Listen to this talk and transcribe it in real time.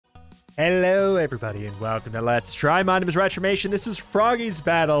Hello, everybody, and welcome to Let's Try. My name is Retromation. This is Froggy's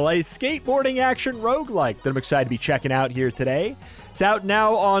Battle, a skateboarding action roguelike that I'm excited to be checking out here today. It's out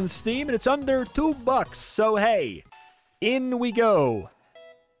now on Steam, and it's under $2, so hey, in we go.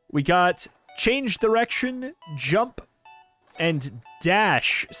 We got change direction, jump, and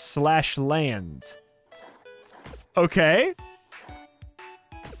dash/land. Okay.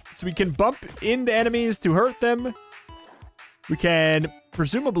 So we can bump into enemies to hurt them. We can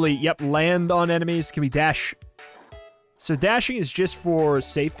presumably, land on enemies. Can we dash? So dashing is just for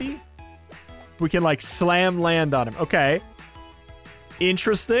safety. We can, like, slam land on them. Okay.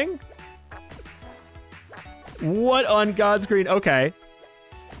 Interesting. What on God's green? Okay.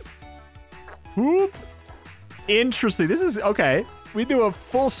 Whoop. Interesting. This is, okay. We do a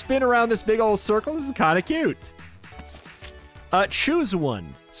full spin around this big old circle. This is kind of cute. Choose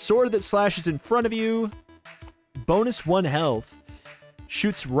one. Sword that slashes in front of you. Bonus 1 health.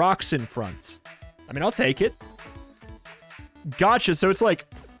 Shoots rocks in front. I mean, I'll take it. Gotcha. So it's like,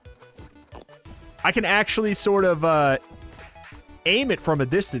 I can actually sort of aim it from a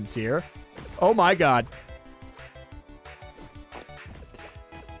distance here. Oh my God.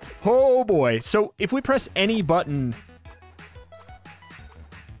 Oh boy. So if we press any button,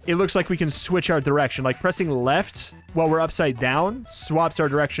 it looks like we can switch our direction. Like pressing left while we're upside down swaps our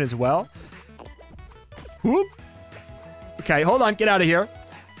direction as well. Whoop. Okay, hold on. Get out of here.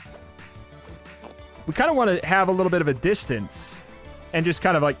 We kind of want to have a little bit of a distance and just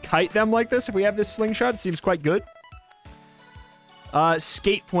kind of like kite them like this. If we have this slingshot, it seems quite good.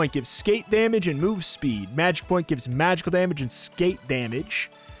 Skate point gives skate damage and move speed. Magic point gives magical damage and skate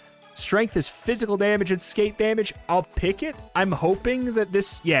damage. Strength is physical damage and skate damage. I'll pick it. I'm hoping that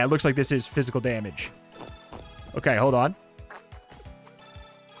this... Yeah, it looks like this is physical damage. Okay, hold on.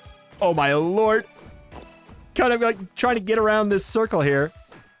 Oh my lord. Kind of like trying to get around this circle here.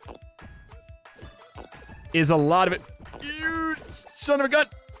 Is a lot of it. You son of a gun.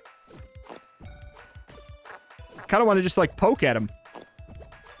 Kind of want to just like poke at him.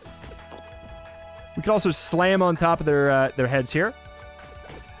 We could also slam on top of their heads here.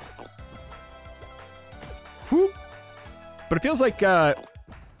 Whoop. But it feels like our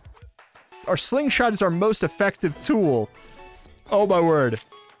slingshot is our most effective tool. Oh my word.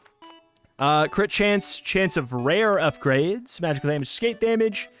 Crit chance of rare upgrades, magical damage, skate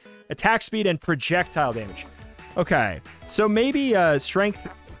damage, attack speed, and projectile damage. Okay, so maybe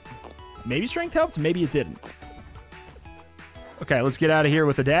strength... Maybe strength helped, maybe it didn't. Okay, let's get out of here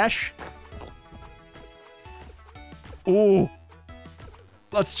with a dash. Ooh.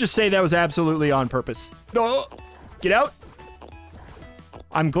 Let's just say that was absolutely on purpose. Oh, get out.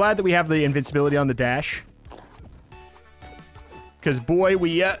 I'm glad that we have the invincibility on the dash. Because, boy,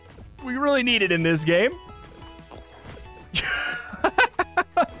 we really need it in this game.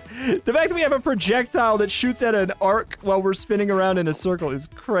 The fact that we have a projectile that shoots at an arc while we're spinning around in a circle is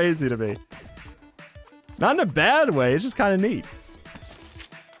crazy to me. Not in a bad way, it's just kind of neat.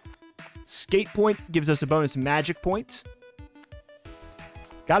 Skate point gives us a bonus magic point.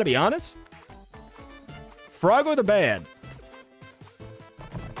 Gotta be honest. Froggo the bad.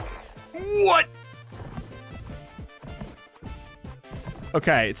 What?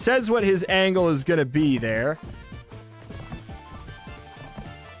 Okay, it says what his angle is gonna be there.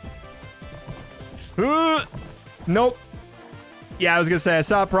 Nope. Yeah, I was gonna say I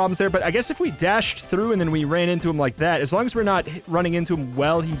saw problems there, but I guess if we dashed through and then we ran into him like that, as long as we're not running into him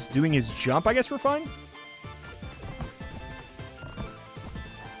while he's doing his jump, I guess we're fine.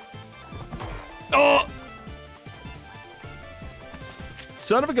 Oh!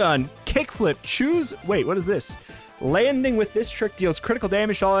 Son of a gun. Kickflip. Choose... Wait, what is this? Landing with this trick deals critical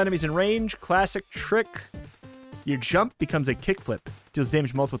damage to all enemies in range. Classic trick. Your jump becomes a kickflip. Deals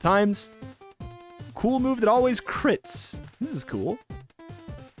damage multiple times. Cool move that always crits. This is cool.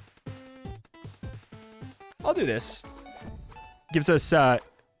 I'll do this. Gives us,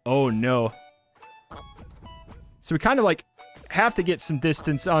 oh no. So we kind of like have to get some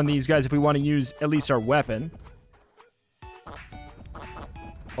distance on these guys if we want to use at least our weapon.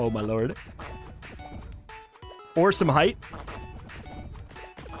 Oh my lord. Or some height.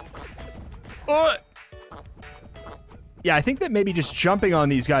 Oh! Yeah, I think that maybe just jumping on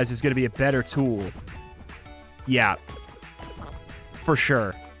these guys is going to be a better tool. Yeah. For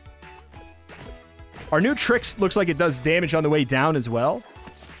sure. Our new trick looks like it does damage on the way down as well.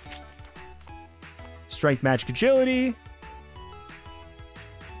 Strength, magic, agility.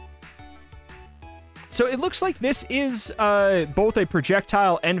 So it looks like this is both a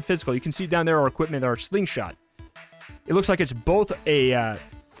projectile and physical. You can see down there our equipment, our slingshot. It looks like it's both a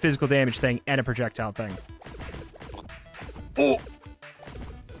physical damage thing and a projectile thing. Oh!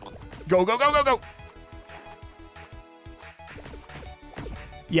 Go, go, go, go, go.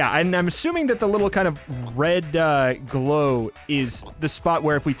 Yeah, and I'm assuming that the little kind of red glow is the spot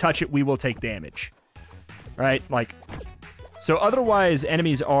where if we touch it, we will take damage. Right? Like, so otherwise,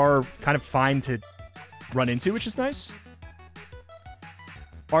 enemies are kind of fine to run into, which is nice.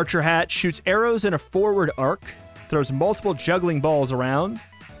 Archer hat shoots arrows in a forward arc, throws multiple juggling balls around.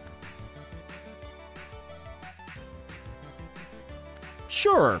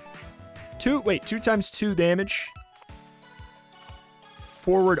 Sure. 2 times 2 damage.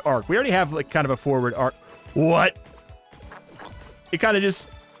 Forward arc. We already have like kind of a forward arc. What? It kind of just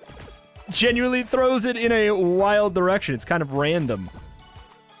genuinely throws it in a wild direction. It's kind of random.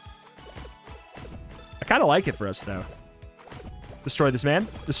 I kind of like it for us, though. Destroy this man.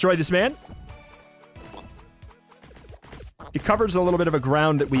 Destroy this man. It covers a little bit of a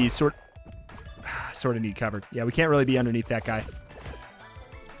ground that we sort of need covered. Yeah, we can't really be underneath that guy.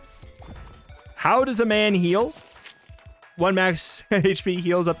 How does a man heal? 1 max HP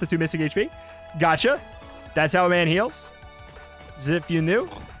heals up to 2 missing HP. Gotcha. That's how a man heals. As if you knew.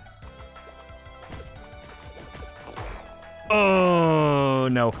 Oh,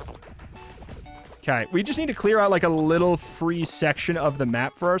 no. Okay, we just need to clear out like a little free section of the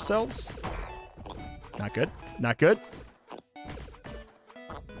map for ourselves. Not good. Not good.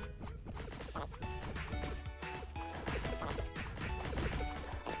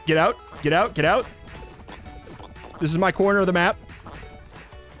 Get out. Get out. Get out. This is my corner of the map.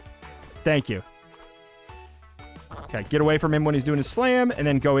 Thank you. Okay, get away from him when he's doing his slam, and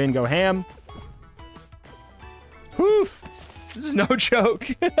then go in, go ham. Whew. This is no joke.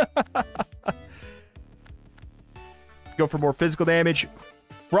 Go for more physical damage.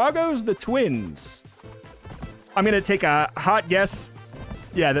 Froggo's the twins. I'm going to take a hot guess.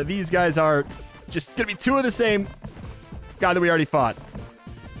 Yeah, that these guys are just going to be 2 of the same guy that we already fought.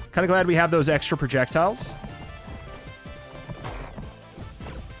 Kind of glad we have those extra projectiles.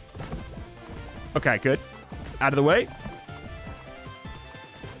 Okay, good. Out of the way.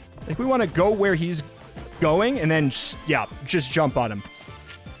 I think we want to go where he's going and then, just jump on him.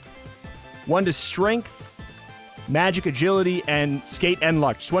 1 to strength, magic, agility, and skate and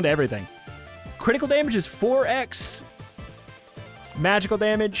luck. Just 1 to everything. Critical damage is 4x. It's magical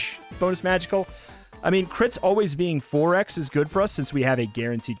damage, bonus magical. I mean, crits always being 4x is good for us since we have a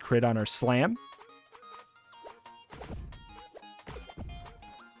guaranteed crit on our slam.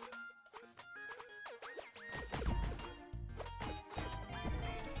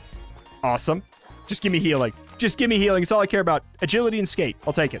 Awesome. Just give me healing. Just give me healing. It's all I care about. Agility and skate.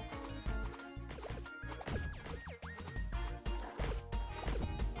 I'll take it.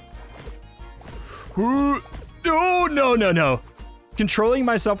 Oh, no, no, no. Controlling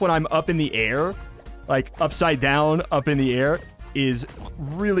myself when I'm up in the air, like upside down, up in the air, is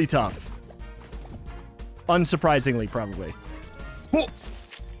really tough. Unsurprisingly, probably. Oh.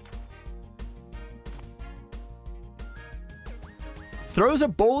 Throws a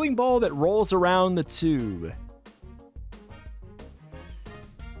bowling ball that rolls around the tube.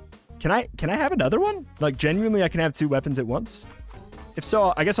 Can I have another one? Like, genuinely, I can have 2 weapons at once? If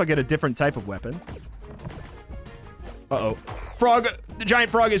so, I guess I'll get a different type of weapon. Uh-oh. Frog! The giant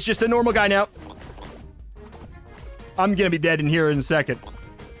frog is just a normal guy now. I'm gonna be dead in here in a second.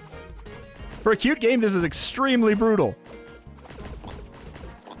 For a cute game, this is extremely brutal.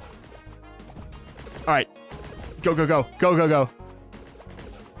 Alright. Go, go, go. Go, go, go.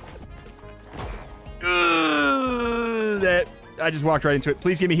 I just walked right into it.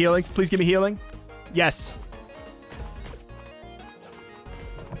 Please give me healing. Please give me healing. Yes.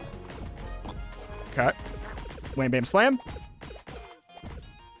 Okay. Wham, bam, slam.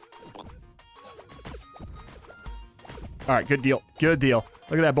 All right, good deal. Good deal.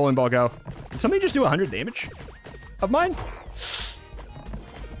 Look at that bowling ball go. Did somebody just do 100 damage of mine?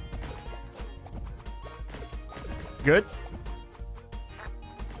 Good.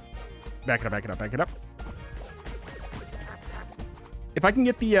 Back it up, back it up, back it up. If I can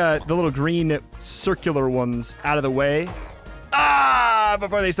get the little green circular ones out of the way.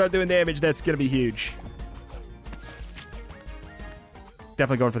 Before they start doing damage, that's going to be huge.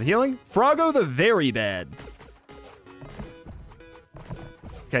 Definitely going for the healing. Froggo the very bad.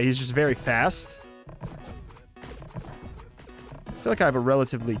 Okay, he's just very fast. I feel like I have a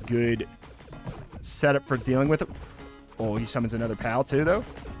relatively good setup for dealing with it. Oh, he summons another pal too, though.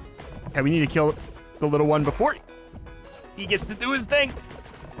 Okay, we need to kill the little one before he gets to do his thing.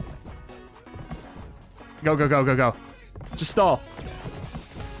 Go, go, go, go, go. Just stall.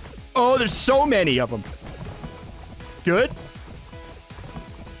 Oh, there's so many of them. Good.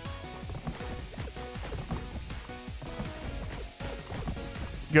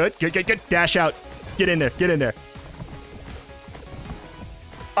 Good, good, good, good. Dash out. Get in there, get in there.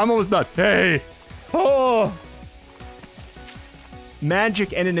 I'm almost done. Hey. Oh.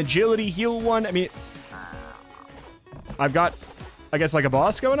 Magic and an agility heal one. I mean, I've got, I guess, like a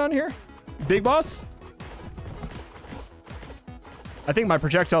boss going on here. Big boss. I think my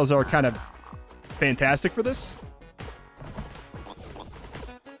projectiles are kind of fantastic for this.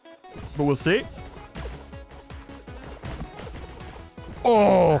 But we'll see.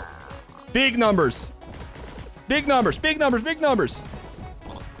 Oh. Big numbers. Big numbers, big numbers, big numbers.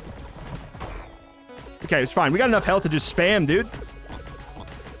 Okay, it's fine. We got enough health to just spam, dude.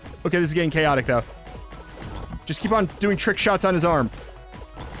 Okay, this is getting chaotic, though. Just keep on doing trick shots on his arm.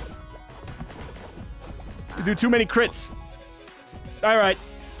 You do too many crits. All right.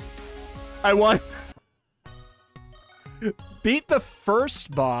 I won. Beat the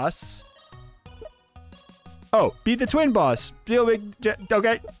first boss. Oh, beat the twin boss.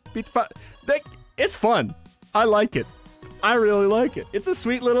 Okay. Beat the... It's fun. I like it. I really like it. It's a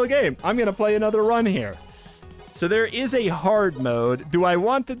sweet little game. I'm going to play another run here. So there is a hard mode. Do I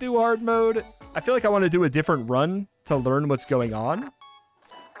want to do hard mode? I feel like I want to do a different run to learn what's going on.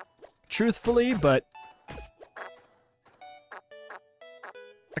 Truthfully, but...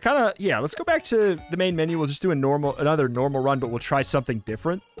 I kind of... Yeah, let's go back to the main menu. We'll just do another normal run, but we'll try something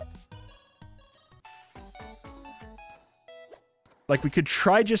different. Like, we could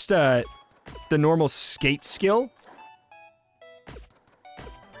try just the normal skate skill.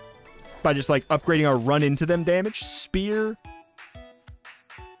 By just, like, upgrading our run into them damage. Spear.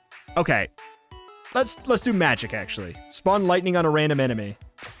 Okay. Let's do magic, actually. Spawn lightning on a random enemy.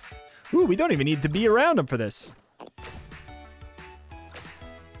 Ooh, we don't even need to be around him for this.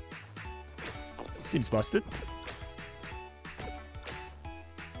 Seems busted.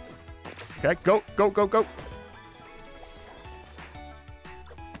 Okay, go, go, go, go.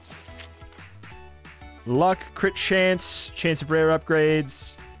 Luck, crit chance, chance of rare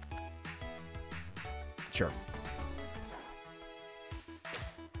upgrades. Sure.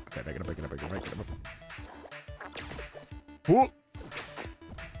 Okay, back it up, back it up, back it up, back it up. Whoa.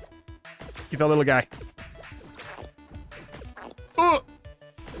 Get that little guy. Oh.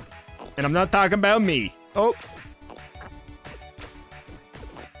 And I'm not talking about me. Oh.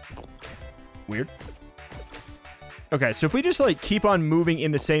 Weird. Okay, so if we just, like, keep on moving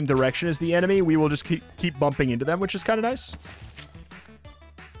in the same direction as the enemy, we will just keep bumping into them, which is kind of nice.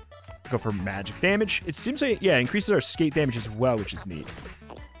 Go for magic damage. It seems like, yeah, increases our skate damage as well, which is neat.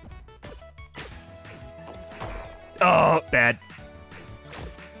 Oh, bad.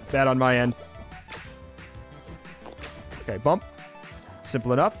 Bad on my end. Okay, bump.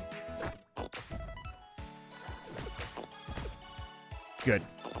 Simple enough. Good.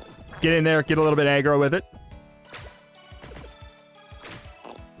 Get in there, get a little bit aggro with it.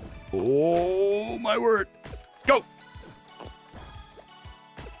 Oh, my word. Go!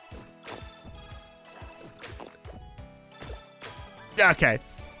 Okay.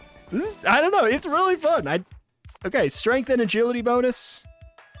 This is, I don't know, it's really fun. Okay, strength and agility bonus.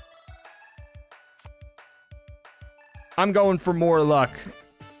 I'm going for more luck.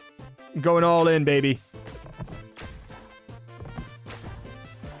 I'm going all in, baby.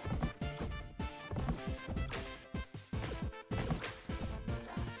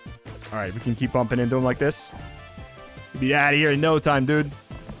 All right, we can keep bumping into him like this. We'll be out of here in no time, dude.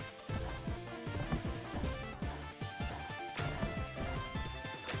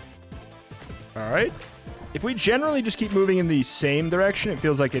 All right. If we generally just keep moving in the same direction, it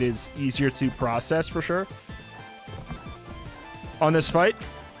feels like it is easier to process for sure. On this fight.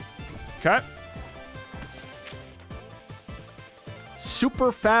 Okay.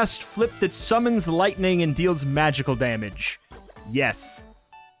 Super fast flip that summons lightning and deals magical damage. Yes.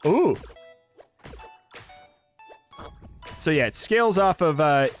 Ooh. So yeah, it scales off of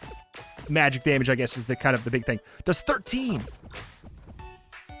magic damage, I guess, is the kind of the big thing. Does 13.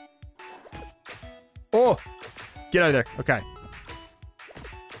 Oh. Get out of there. Okay.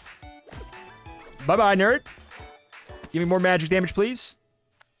 Bye-bye, nerd. Give me more magic damage, please.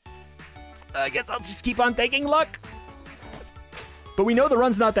 I guess I'll just keep on taking luck. But we know the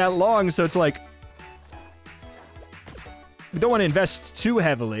run's not that long, so it's like... We don't want to invest too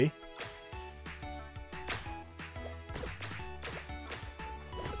heavily.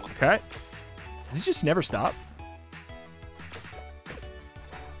 Okay. Does he just never stop?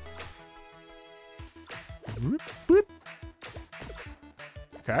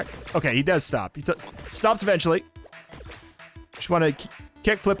 Okay. Okay, he does stop. He stops eventually. Just want to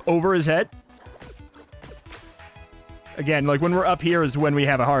kickflip over his head. Again, like when we're up here is when we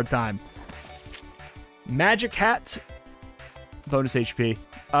have a hard time. Magic hat. Bonus HP.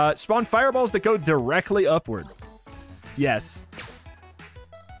 Spawn fireballs that go directly upward. Yes.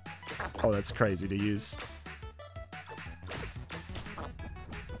 Oh, that's crazy to use.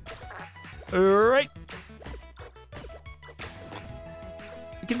 Alright.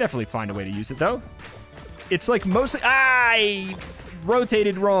 We can definitely find a way to use it, though. It's like mostly... I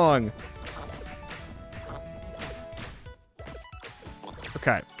rotated wrong.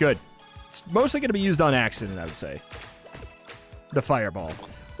 Okay, good. It's mostly going to be used on accident, I would say. The fireball.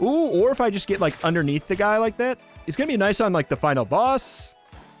 Ooh, or if I just get, like, underneath the guy like that. It's going to be nice on, like, the final boss.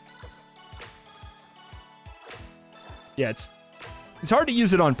 Yeah, it's hard to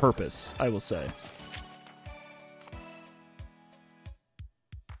use it on purpose, I will say.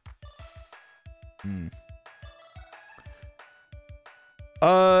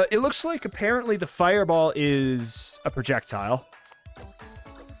 It looks like apparently the fireball is a projectile.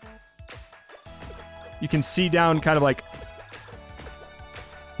 You can see down kind of like...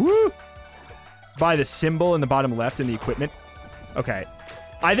 Woo! By the symbol in the bottom left in the equipment. Okay.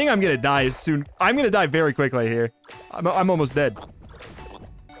 I think I'm going to die soon. I'm going to die very quickly here. I'm almost dead.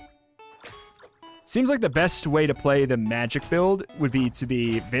 Seems like the best way to play the magic build would be to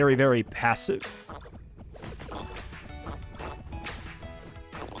be very, very passive.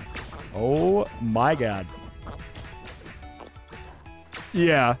 Oh my god.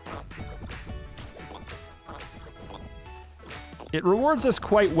 Yeah. It rewards us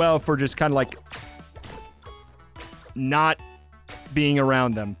quite well for just kind of like not being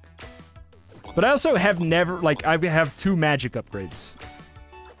around them. But I also have never, like, I have 2 magic upgrades.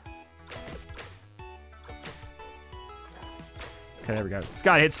 Okay, there we go. It's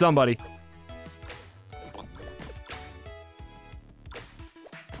gotta hit somebody.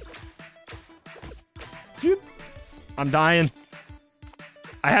 I'm dying.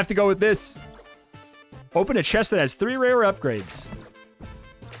 I have to go with this. Open a chest that has 3 rare upgrades.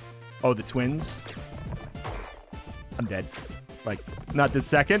 Oh, the twins. I'm dead. Like, not this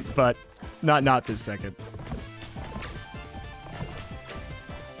second, but not this second.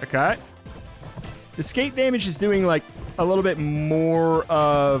 Okay. The skate damage is doing, like, a little bit more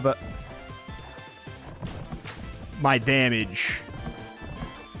of my damage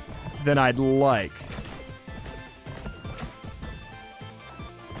than I'd like.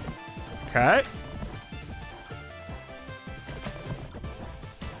 Okay.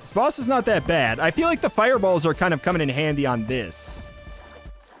 This boss is not that bad. I feel like the fireballs are kind of coming in handy on this.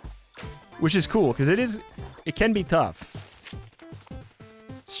 Which is cool, because it can be tough.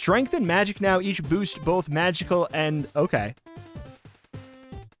 Strength and magic now each boost both magical and... Okay.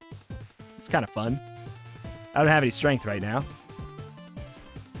 It's kind of fun. I don't have any strength right now.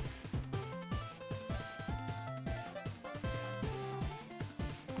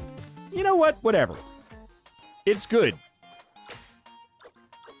 You know what? Whatever. It's good.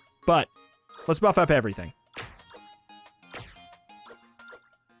 But let's buff up everything.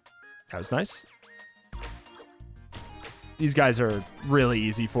 That was nice. These guys are really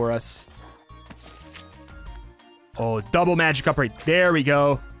easy for us. Oh, double magic upgrade. There we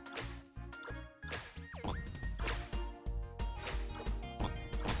go.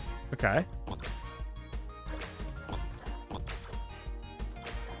 Okay.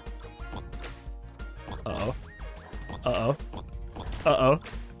 Uh-oh. Uh-oh. Uh-oh.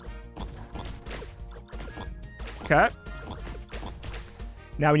 Okay.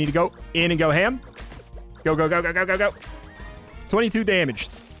 Now we need to go in and go ham. Go, go, go, go, go, go, go. 22 damage.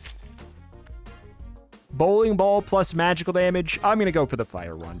 Bowling ball plus magical damage. I'm going to go for the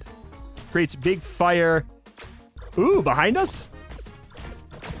fire wand. Creates big fire. Ooh, behind us?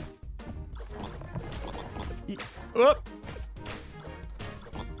 Whoop.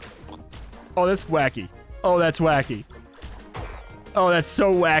 Oh, that's wacky. Oh, that's wacky. Oh, that's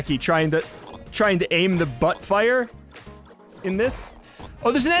so wacky. Trying to aim the butt fire in this.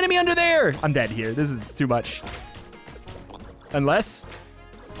 Oh, there's an enemy under there. I'm dead here. This is too much. Unless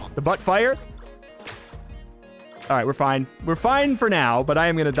the butt fire. All right, we're fine. We're fine for now, but I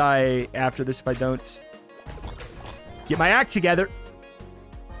am going to die after this if I don't get my act together.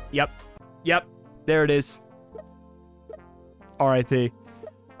 Yep. Yep. There it is. R.I.P.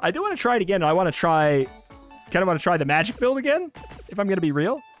 I do want to try it again. I want to try... Kind of want to try the magic build again, if I'm going to be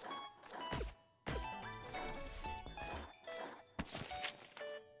real.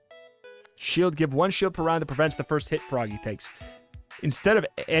 Shield. Give 1 shield per round that prevents the first hit Froggy takes. Instead of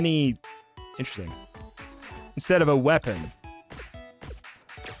any... Interesting. Instead of a weapon.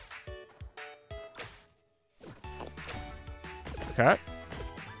 Okay.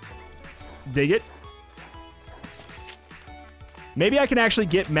 Dig it. Maybe I can actually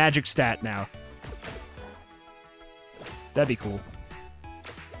get magic stat now. That'd be cool.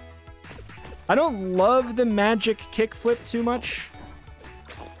 I don't love the magic kickflip too much.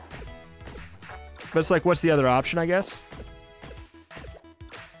 But it's like, what's the other option, I guess?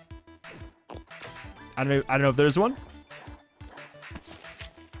 I don't know if there's one.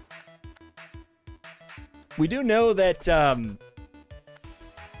 We do know that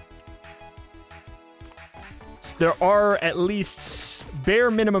there are at least,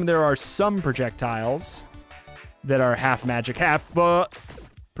 bare minimum, there are some projectiles that are half magic, half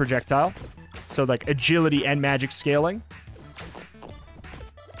projectile. So like agility and magic scaling.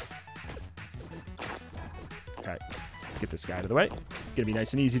 Okay, let's get this guy out of the way. Gonna be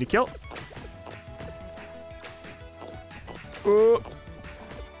nice and easy to kill. Ooh.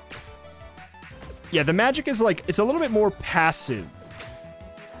 Yeah, the magic is like, it's a little bit more passive.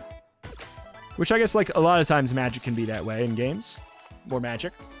 Which I guess like a lot of times magic can be that way in games. More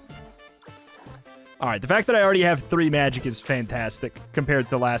magic. Alright, the fact that I already have 3 magic is fantastic compared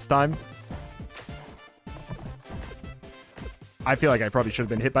to last time. I feel like I probably should have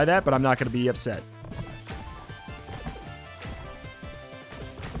been hit by that, but I'm not going to be upset.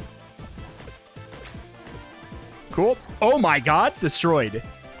 Cool. Oh my god, destroyed.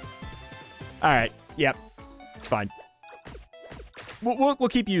 Alright, yep. It's fine. We'll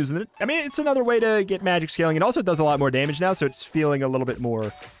keep using it. I mean, it's another way to get magic scaling. It also does a lot more damage now, so it's feeling a little bit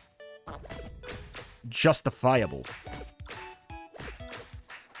more justifiable.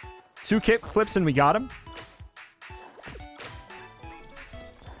 2 kick flips and we got him.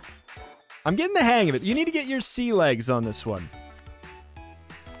 I'm getting the hang of it. You need to get your sea legs on this one.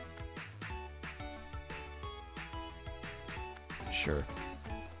 Sure.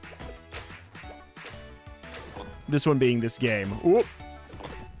 This one being this game. Whoop.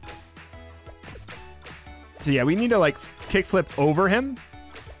 So yeah, we need to like kickflip over him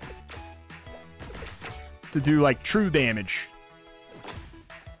to do like true damage.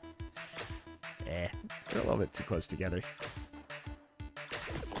 They're a little bit too close together.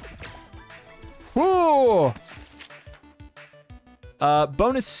 Whoa!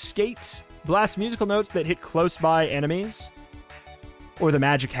 Bonus skate. Blast musical notes that hit close by enemies. Or the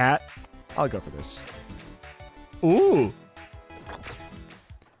magic hat. I'll go for this. Ooh.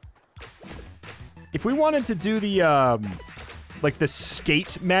 If we wanted to do the, like the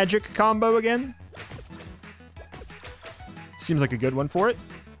skate magic combo again. Seems like a good one for it.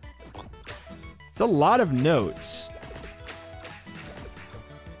 It's a lot of notes.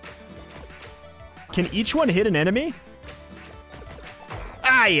 Can each one hit an enemy?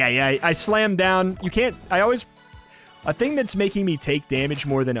 I slammed down. You can't, a thing that's making me take damage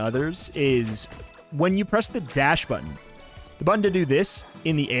more than others is when you press the dash button, the button to do this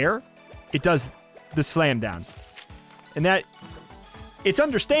in the air, it does the slam down. And that, it's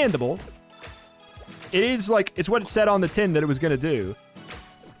understandable. It is like, it's what it said on the tin that it was going to do.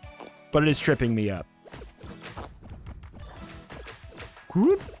 But it is tripping me up.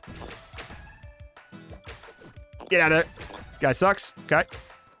 Whoop. Get out of there. This guy sucks. Okay.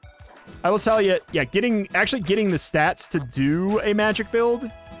 I will tell you, yeah, actually getting the stats to do a magic build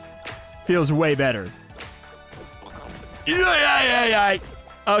feels way better. Yeah.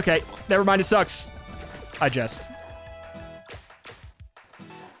 Okay, never mind, it sucks. I just.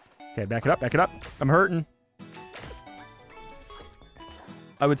 Okay, back it up. I'm hurting.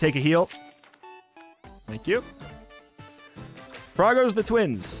 I would take a heal. Thank you. Froggo's the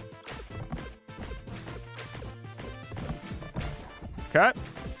twins. Okay.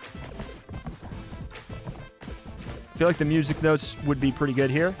 I feel like the music notes would be pretty good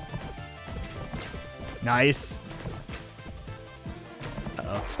here. Nice.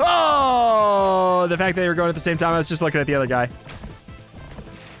 Uh-oh. Oh! The fact that they were going at the same time, I was just looking at the other guy.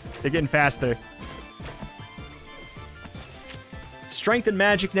 They're getting faster. Strength and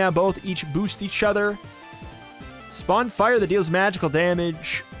magic now both each boost each other. Spawn fire that deals magical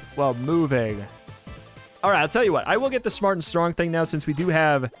damage while moving. Alright, I'll tell you what. I will get the smart and strong thing now since we do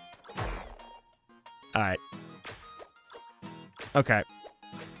have... Alright. Okay.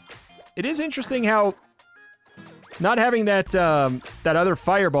 It is interesting how not having that that other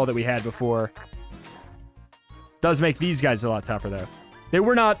fireball that we had before does make these guys a lot tougher, though. They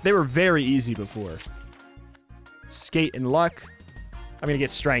were very easy before. Skate and luck. I'm going to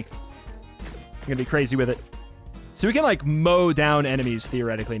get strength. I'm going to be crazy with it. So we can, like, mow down enemies,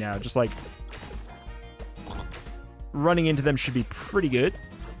 theoretically, now. Just, like, running into them should be pretty good.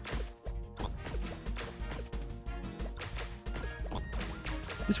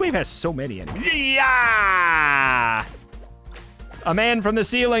 This wave has so many enemies. Yeah! A man from the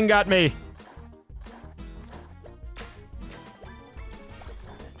ceiling got me.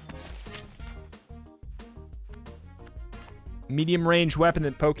 Medium range weapon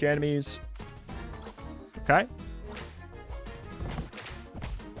that poke enemies. Okay.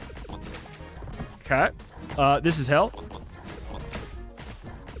 Okay. This is hell.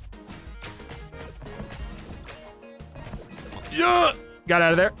 Yeah! Got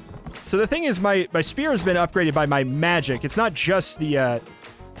out of there. So the thing is, my spear has been upgraded by my magic. It's not just the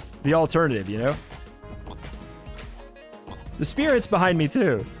alternative, you know? The spear hits behind me,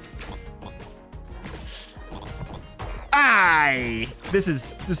 too. Aye!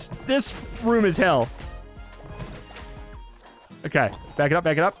 This room is hell. Okay. Back it up,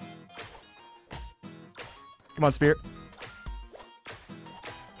 back it up. Come on, spear.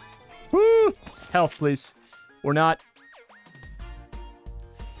 Woo! Health, please. Or not.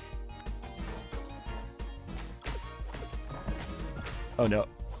 Oh, no.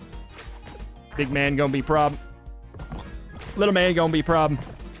 Big man gonna be problem. Little man gonna be problem.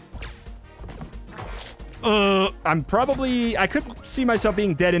 I'm probably... I could see myself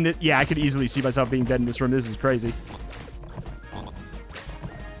being dead in it. Yeah, I could easily see myself being dead in this room. This is crazy.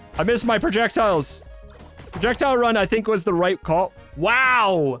 I missed my projectiles. Projectile run, I think, was the right call.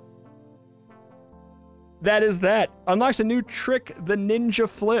 Wow! That is that. Unlocks a new trick, the ninja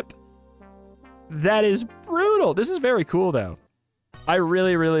flip. That is brutal. This is very cool, though. I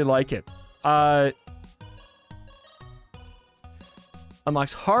really, really like it.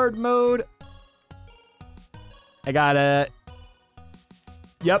 Unlocks hard mode. I gotta...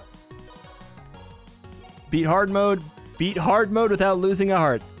 Yep. Beat hard mode. Beat hard mode without losing a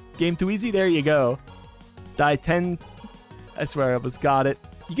heart. Game too easy? There you go. Die 10. I swear I almost got it.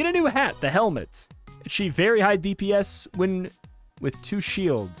 You get a new hat, the helmet. Achieve very high DPS when with 2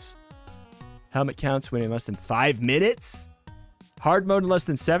 shields. Helmet counts when in less than 5 minutes. Hard mode in less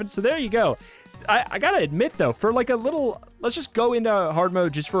than 7. So there you go. I gotta admit, though, for like a little... Let's just go into hard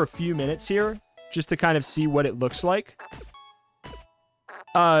mode just for a few minutes here. Just to kind of see what it looks like.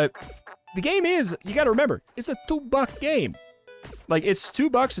 The game is... You gotta remember, it's a $2 game. Like, it's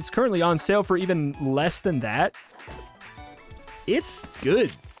 $2. It's currently on sale for even less than that. It's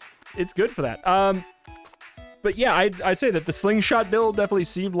good. It's good for that. But yeah, I'd say that the slingshot build definitely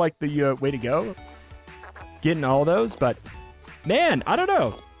seemed like the way to go. Getting all those, but... Man, I don't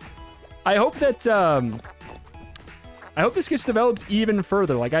know. I hope that, I hope this gets developed even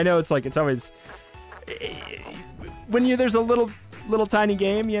further. Like, I know it's like, it's always... When there's a little tiny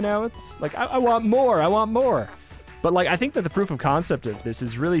game, you know, it's like, I want more, I want more. But, like, I think that the proof of concept of this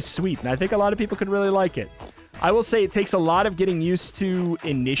is really sweet, and I think a lot of people could really like it. I will say it takes a lot of getting used to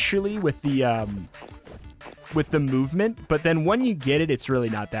initially with the movement, but then when you get it, it's really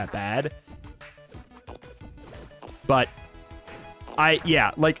not that bad. But... yeah,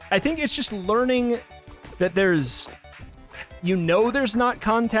 like, I think it's just learning that there's not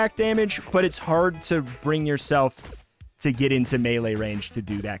contact damage, but it's hard to bring yourself to get into melee range to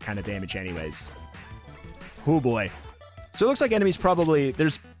do that kind of damage anyways. Oh boy. So it looks like enemies probably,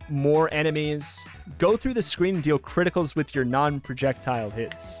 there's more enemies. Go through the screen and deal criticals with your non-projectile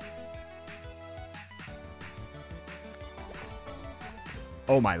hits.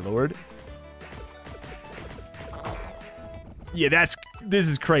 Oh my lord. Yeah, this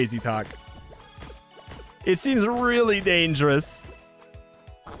is crazy talk. It seems really dangerous.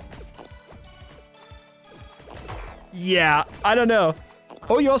 Yeah, I don't know.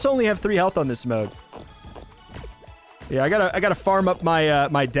 Oh, you also only have 3 health on this mode. Yeah, I gotta farm up my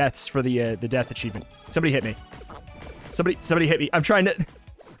my deaths for the death achievement. Somebody hit me. Somebody hit me. I'm trying to...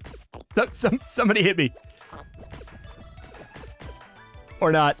 Somebody hit me.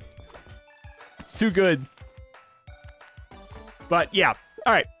 Or not. Too good. But yeah,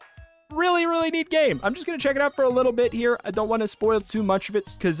 all right. Really, really neat game. I'm just going to check it out for a little bit here. I don't want to spoil too much of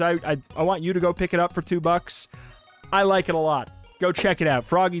it because I want you to go pick it up for $2. I like it a lot. Go check it out.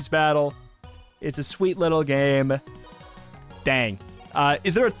 Froggy's Battle. It's a sweet little game. Dang.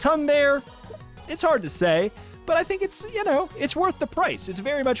 Is there a ton there? It's hard to say, but I think it's, you know, it's worth the price. It's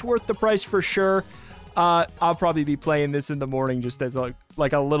very much worth the price for sure. I'll probably be playing this in the morning just as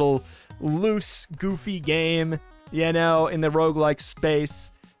like a little loose, goofy game, you know, in the roguelike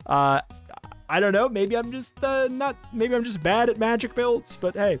space. I don't know. Maybe I'm just maybe I'm just bad at magic builds,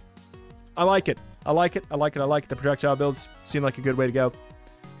 but hey, I like it. I like it. I like it. I like it. The projectile builds seem like a good way to go.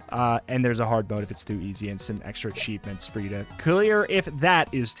 And there's a hard mode if it's too easy and some extra achievements for you to clear if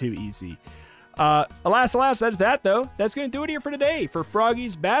that is too easy. Alas, that's that, though. That's going to do it here for today for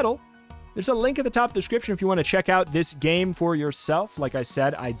Froggy's Battle. There's a link at the top description if you want to check out this game for yourself. Like I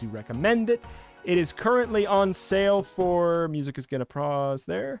said, I do recommend it. It is currently on sale for... Music is going to pause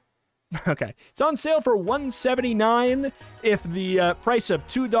there. Okay. It's on sale for $179. If the price of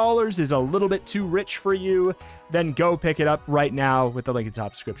 $2 is a little bit too rich for you, then go pick it up right now with the link in the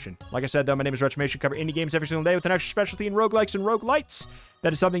top description. Like I said, though, my name is Retramation. Cover indie games every single day with an extra specialty in roguelikes and roguelites.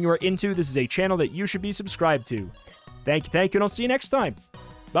 That is something you are into. This is a channel that you should be subscribed to. Thank you, and I'll see you next time.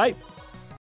 Bye.